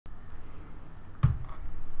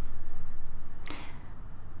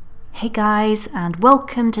Hey guys, and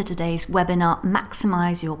welcome to today's webinar,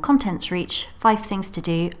 Maximize Your Content's Reach, 5 Things to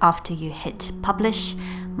Do After You Hit Publish.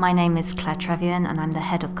 My name is Trevien and I'm the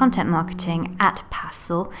Head of Content Marketing at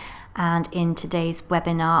Passle. And in today's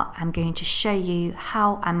webinar, I'm going to show you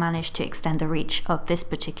how I managed to extend the reach of this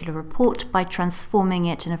particular report by transforming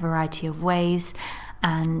it in a variety of ways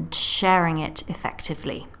and sharing it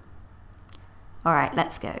effectively. All right,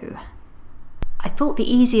 let's go. I thought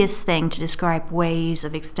the easiest thing to describe ways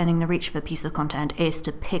of extending the reach of a piece of content is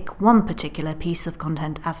to pick one particular piece of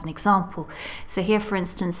content as an example. So here, for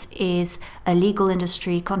instance, is a legal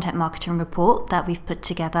industry content marketing report that we've put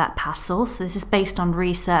together at Passle. So this is based on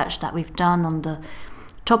research that we've done on the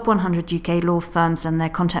top 100 UK law firms and their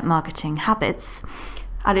content marketing habits.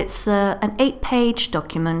 And it's an 8-page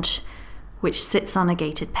document which sits on a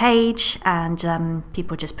gated page, and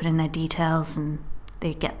people just put in their details and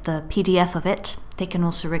they get the PDF of it. They can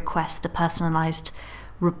also request a personalized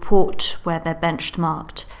report where they're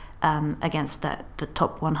benchmarked against the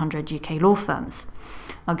top 100 UK law firms.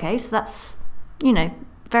 Okay, so that's,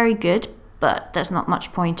 very good, but there's not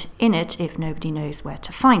much point in it if nobody knows where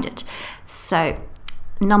to find it. So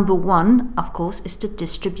number one, of course, is to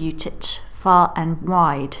distribute it far and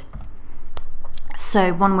wide.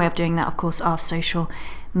 So one way of doing that, of course, are social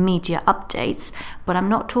media updates, but I'm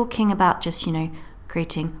not talking about just,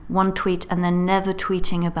 creating one tweet and then never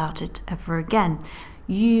tweeting about it ever again.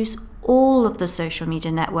 Use all of the social media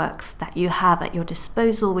networks that you have at your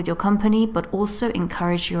disposal with your company, but also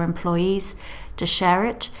encourage your employees to share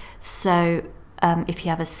it. So if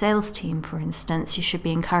you have a sales team, for instance, you should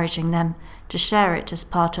be encouraging them to share it as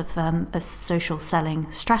part of a social selling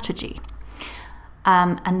strategy.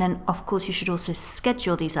 And then, of course, you should also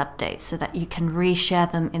schedule these updates so that you can reshare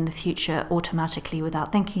them in the future automatically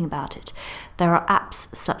without thinking about it. There are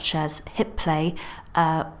apps such as HitPlay,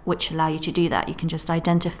 which allow you to do that. You can just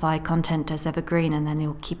identify content as evergreen and then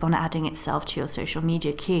it'll keep on adding itself to your social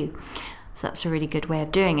media queue. So that's a really good way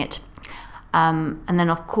of doing it. And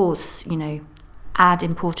then, of course, add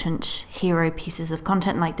important hero pieces of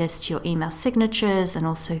content like this to your email signatures and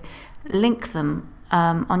also link them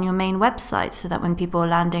on your main website so that when people are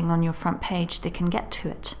landing on your front page, they can get to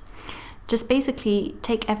it. Just basically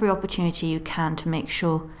take every opportunity you can to make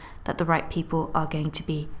sure that the right people are going to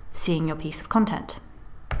be seeing your piece of content.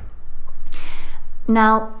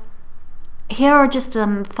 Now, here are just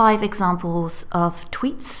 5 examples of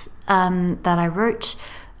tweets that I wrote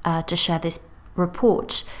to share this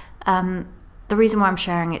report. The reason why I'm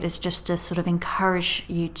sharing it is just to sort of encourage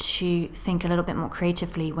you to think a little bit more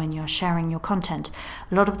creatively when you're sharing your content.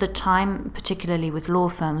 A lot of the time, particularly with law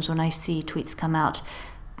firms, when I see tweets come out,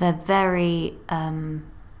 they're very, how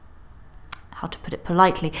to put it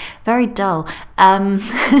politely, very dull.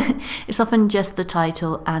 It's often just the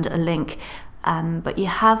title and a link, but you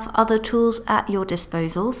have other tools at your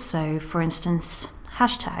disposal. So, for instance,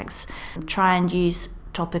 hashtags. Try and use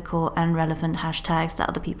topical and relevant hashtags that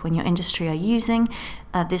other people in your industry are using.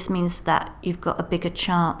 This means that you've got a bigger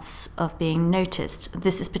chance of being noticed.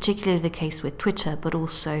 This is particularly the case with Twitter, but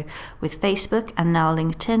also with Facebook and now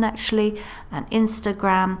LinkedIn actually, and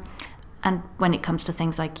Instagram. And when it comes to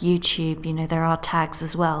things like YouTube, there are tags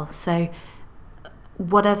as well. So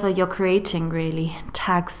whatever you're creating, really,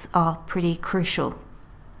 tags are pretty crucial.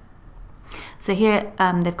 So here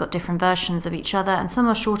they've got different versions of each other, and some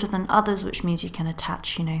are shorter than others, which means you can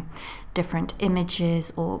attach, different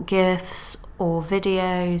images or GIFs or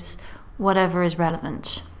videos, whatever is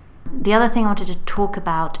relevant. The other thing I wanted to talk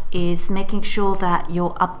about is making sure that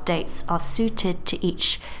your updates are suited to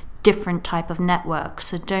each different type of network.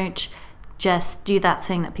 So don't just do that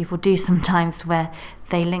thing that people do sometimes where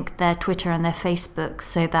they link their Twitter and their Facebook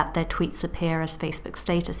so that their tweets appear as Facebook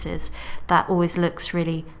statuses. That always looks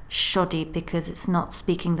really shoddy because it's not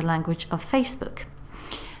speaking the language of Facebook.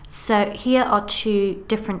 So here are 2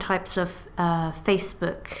 different types of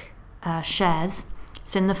Facebook shares.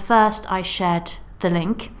 So in the first, I shared the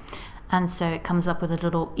link, and so it comes up with a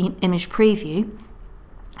little image preview.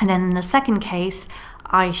 And then in the second case,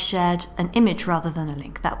 I shared an image rather than a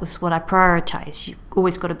link. That was what I prioritized. You've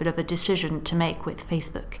always got a bit of a decision to make with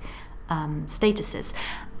Facebook statuses.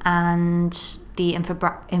 And the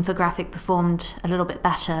infographic performed a little bit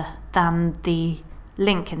better than the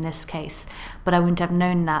link in this case, but I wouldn't have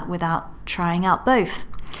known that without trying out both.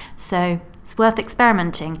 So it's worth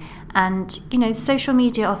experimenting. And social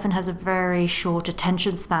media often has a very short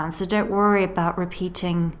attention span, so don't worry about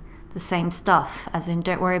repeating the same stuff, as in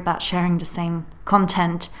don't worry about sharing the same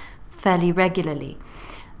content fairly regularly,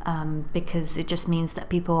 because it just means that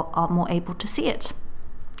people are more able to see it.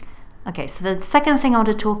 Okay, so the second thing I want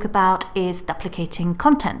to talk about is duplicating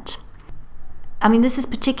content. I mean, this is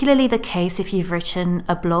particularly the case if you've written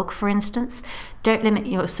a blog, for instance. Don't limit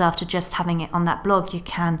yourself to just having it on that blog. You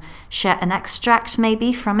can share an extract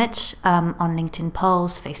maybe from it on LinkedIn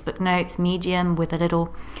polls, Facebook notes, Medium, with a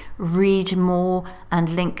little read more and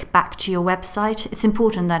link back to your website. It's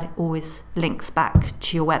important that it always links back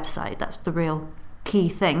to your website. That's the real key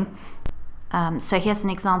thing. So here's an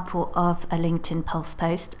example of a LinkedIn Pulse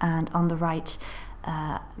post, and on the right,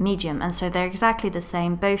 Medium, and so they're exactly the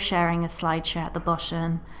same, both sharing a slideshare at the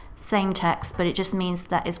bottom, same text, but it just means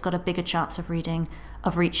that it's got a bigger chance of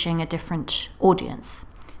reaching a different audience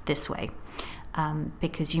this way,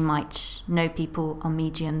 because you might know people on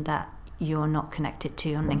Medium that you're not connected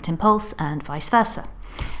to on LinkedIn Pulse, and vice versa.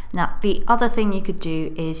 Now, the other thing you could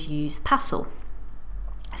do is use Passle.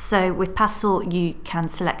 So with Passle, you can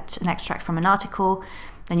select an extract from an article,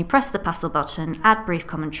 then you press the Passle button, add brief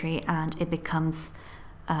commentary, and it becomes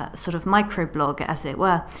a sort of microblog, as it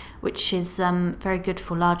were, which is very good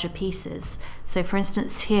for larger pieces. So for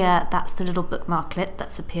instance here, that's the little bookmarklet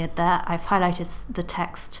that's appeared there. I've highlighted the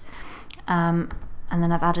text, and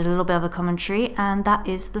then I've added a little bit of a commentary, and that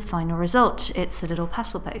is the final result. It's a little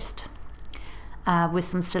Passle post with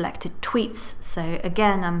some selected tweets. So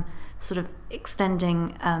again, I'm sort of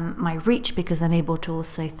extending my reach because I'm able to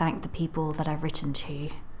also thank the people that I've written to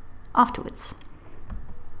afterwards.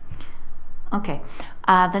 Okay,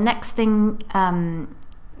 the next thing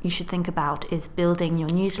you should think about is building your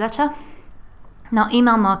newsletter. Now,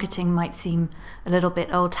 email marketing might seem a little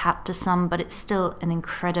bit old hat to some, but it's still an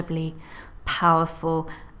incredibly powerful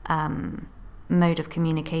mode of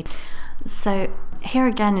communicating. So here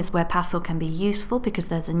again is where Passle can be useful, because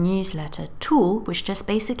there's a newsletter tool which just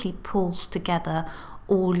basically pulls together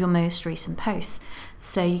all your most recent posts.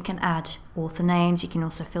 So you can add author names, you can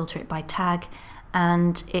also filter it by tag,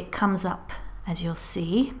 and it comes up, as you'll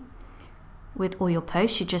see, with all your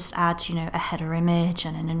posts. You just add, a header image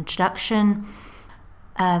and an introduction.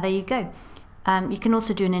 There you go. You can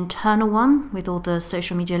also do an internal one with all the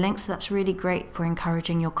social media links. So that's really great for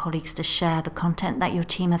encouraging your colleagues to share the content that your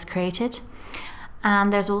team has created.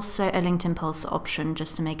 And there's also a LinkedIn Pulse option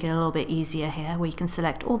just to make it a little bit easier here, where you can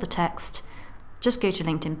select all the text, just go to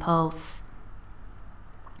LinkedIn Pulse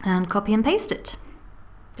and copy and paste it,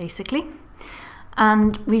 basically.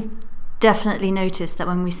 And we've definitely noticed that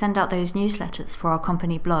when we send out those newsletters for our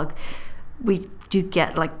company blog, we do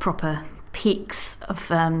get like proper peaks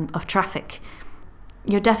of traffic.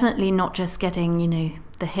 You're definitely not just getting,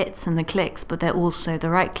 the hits and the clicks, but they're also the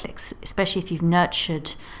right clicks, especially if you've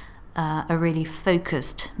nurtured a really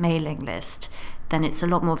focused mailing list. Then it's a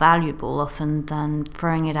lot more valuable often than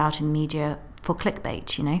throwing it out in media for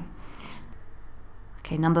clickbait,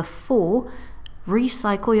 Okay, number 4,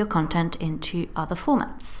 recycle your content into other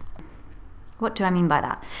formats. What do I mean by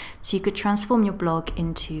that? So you could transform your blog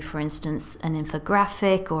into, for instance, an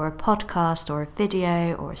infographic or a podcast or a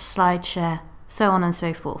video or a slideshare, so on and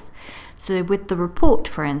so forth. So with the report,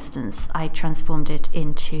 for instance, I transformed it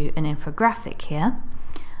into an infographic here.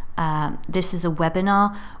 This is a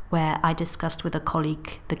webinar where I discussed with a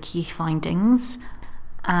colleague the key findings,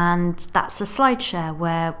 and that's a slideshare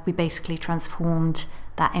where we basically transformed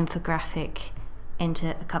that infographic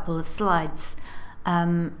into a couple of slides.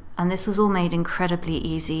 And this was all made incredibly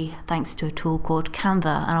easy thanks to a tool called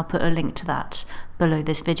Canva, and I'll put a link to that below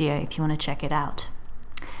this video if you want to check it out.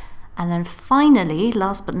 And then finally,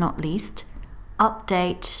 last but not least,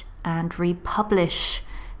 update and republish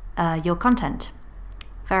your content.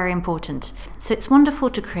 Very important. So it's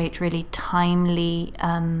wonderful to create really timely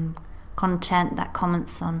content that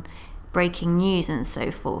comments on breaking news and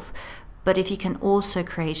so forth. But if you can also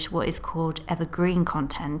create what is called evergreen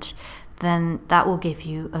content, then that will give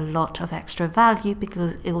you a lot of extra value,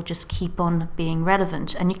 because it will just keep on being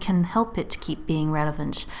relevant, and you can help it to keep being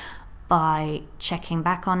relevant by checking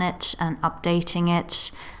back on it and updating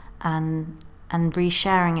it and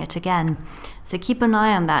resharing it again. So keep an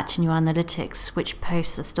eye on that in your analytics, which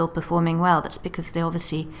posts are still performing well. That's because they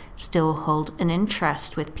obviously still hold an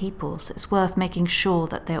interest with people, so it's worth making sure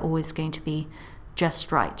that they're always going to be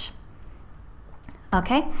just right.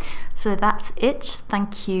 Okay, so that's it.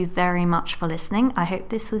 Thank you very much for listening. I hope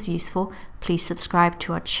this was useful. Please subscribe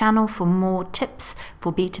to our channel for more tips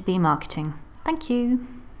for B2B marketing. Thank you.